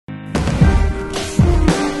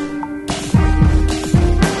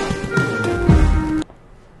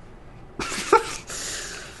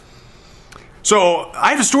So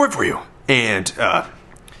I have a story for you, and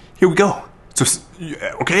here we go. So,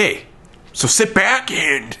 okay, so sit back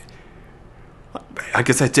and I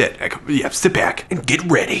guess that's it. Yeah, sit back and get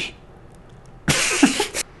ready.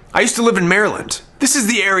 I used to live in Maryland. This is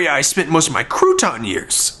the area I spent most of my crouton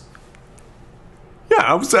years. Yeah,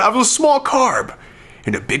 I was a small carb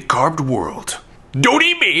in a big carbed world. Don't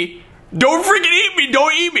eat me. Don't freaking eat me.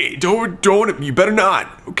 Don't eat me. Don't, you better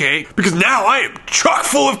not, okay? Because now I am chock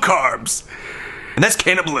full of carbs. And that's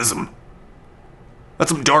cannibalism.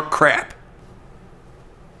 That's some dark crap.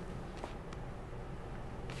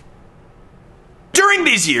 During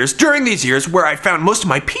these years where I found most of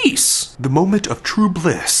my peace, the moment of true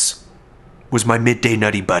bliss was my midday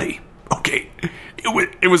nutty buddy. Okay,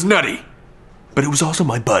 it was nutty, but it was also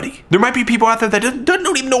my buddy. There might be people out there that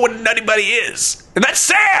don't even know what a nutty buddy is, and that's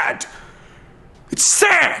sad. It's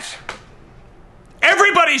sad.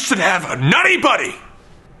 Everybody should have a nutty buddy.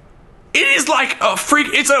 It is like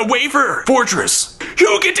it's a wafer fortress.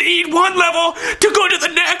 You get to eat one level to go to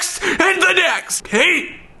the next and the next.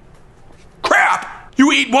 Hey, crap.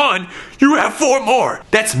 You eat one, you have 4 more.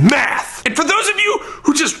 That's math. And for those of you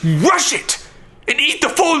who just rush it and eat the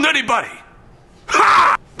full nutty buddy,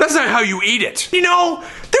 ha! That's not how you eat it. You know,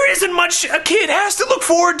 there isn't much a kid has to look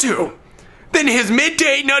forward to than his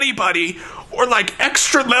midday nutty buddy or like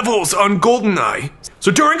extra levels on GoldenEye.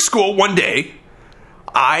 So during school one day,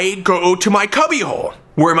 I go to my cubbyhole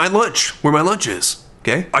where my lunch is,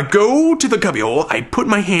 okay? I go to the cubbyhole, I put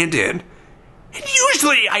my hand in, and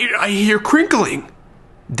usually I hear crinkling.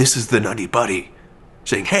 This is the nutty buddy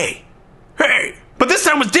saying, hey, hey. But this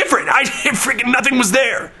time was different. Freaking nothing was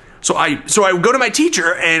there. So I go to my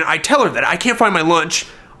teacher and I tell her that I can't find my lunch.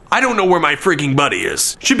 I don't know where my freaking buddy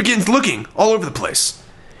is. She begins looking all over the place.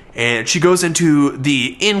 And she goes into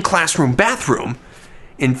the in-classroom bathroom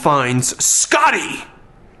and finds Scotty.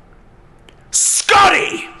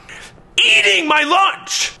 Scotty! Eating my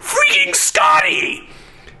lunch! Freaking Scotty!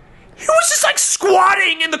 He was just like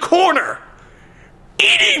squatting in the corner.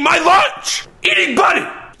 Eating my lunch! Eating buddy!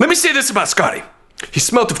 Let me say this about Scotty. He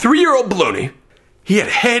smelt of 3-year-old bologna. He had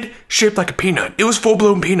a head shaped like a peanut. It was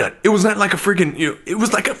full-blown peanut. It was not like a freaking, it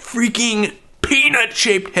was like a freaking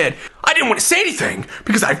peanut-shaped head. I didn't want to say anything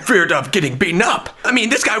because I feared of getting beaten up. I mean,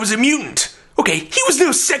 this guy was a mutant. Okay, he was no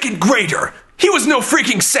 2nd grader. He was no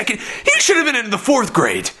freaking second. He should have been in the 4th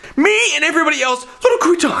grade. Me and everybody else, little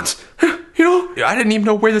croutons. You know, I didn't even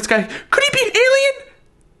know where this guy, could he be an alien?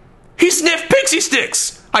 He sniffed pixie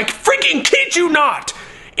sticks. I freaking kid you not.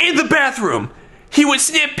 In the bathroom, he would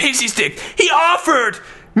sniff pixie sticks. He offered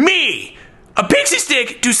me a pixie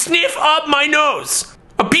stick to sniff up my nose.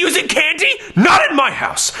 Abusing candy? Not in my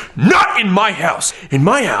house. Not in my house. In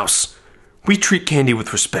my house, we treat candy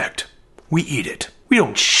with respect. We eat it. We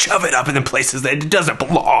don't shove it up in the places that it doesn't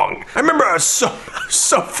belong. I remember I was so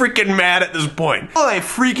freaking mad at this point. All I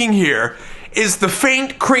freaking hear is the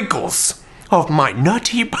faint crinkles of my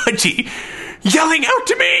nutty buddy yelling out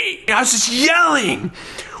to me. I was just yelling,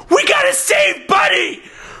 we gotta save Buddy!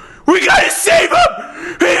 We gotta save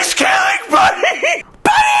him! He's killing Buddy!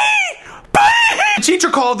 Buddy! Buddy! The teacher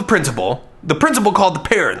called the principal. The principal called the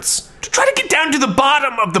parents to try to get down to the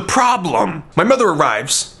bottom of the problem. My mother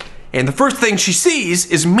arrives, and the first thing she sees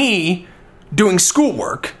is me doing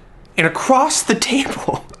schoolwork, and across the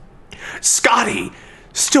table, Scotty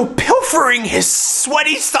still pilfering his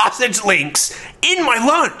sweaty sausage links in my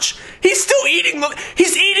lunch. He's still eating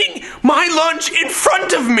my lunch in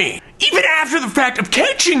front of me. Even after the fact of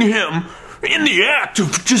catching him in the act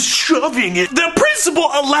of just shoving it, the principal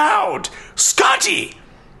allowed Scotty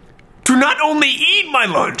to not only eat my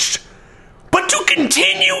lunch, but to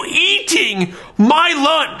continue eating my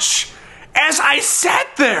lunch as I sat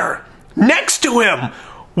there next to him,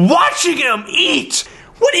 watching him eat.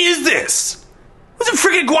 What is this? It's a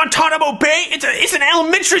freaking Guantanamo Bay. It's an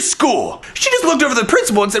elementary school. She just looked over the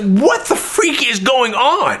principal and said, what the freak is going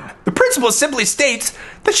on? The principal simply states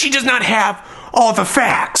that she does not have all the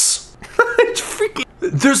facts. It's freaking...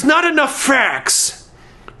 There's not enough facts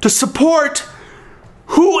to support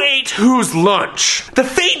who ate whose lunch. The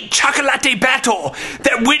faint chocolate battle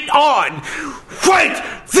that went on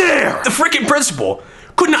right there. The freaking principal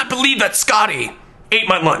could not believe that Scotty ate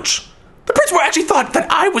my lunch. The principal actually thought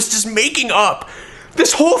that I was just making up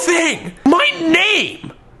this whole thing. My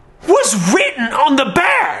name was written on the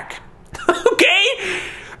bag. Okay?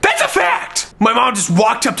 That's a fact. My mom just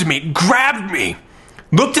walked up to me, grabbed me,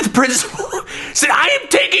 looked at the principal, said, I am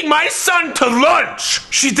taking my son to lunch.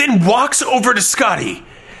 She then walks over to Scotty,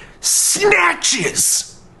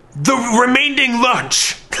 snatches the remaining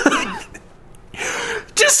lunch.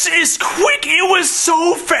 Just as quick, it was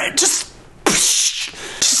so fast.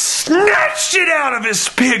 Just snatched it out of his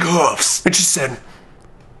pig hoofs. And she said,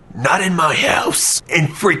 "Not in my house," and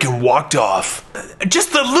freaking walked off.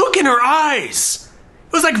 Just the look in her eyes.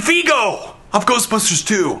 It was like Vigo of Ghostbusters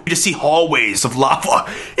 2. To see hallways of lava.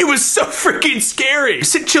 It was so freaking scary. It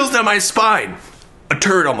sent chills down my spine. A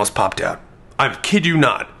turd almost popped out. I kid you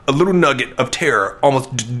not. A little nugget of terror almost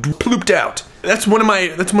plooped out. That's one of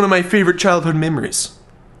my favorite childhood memories.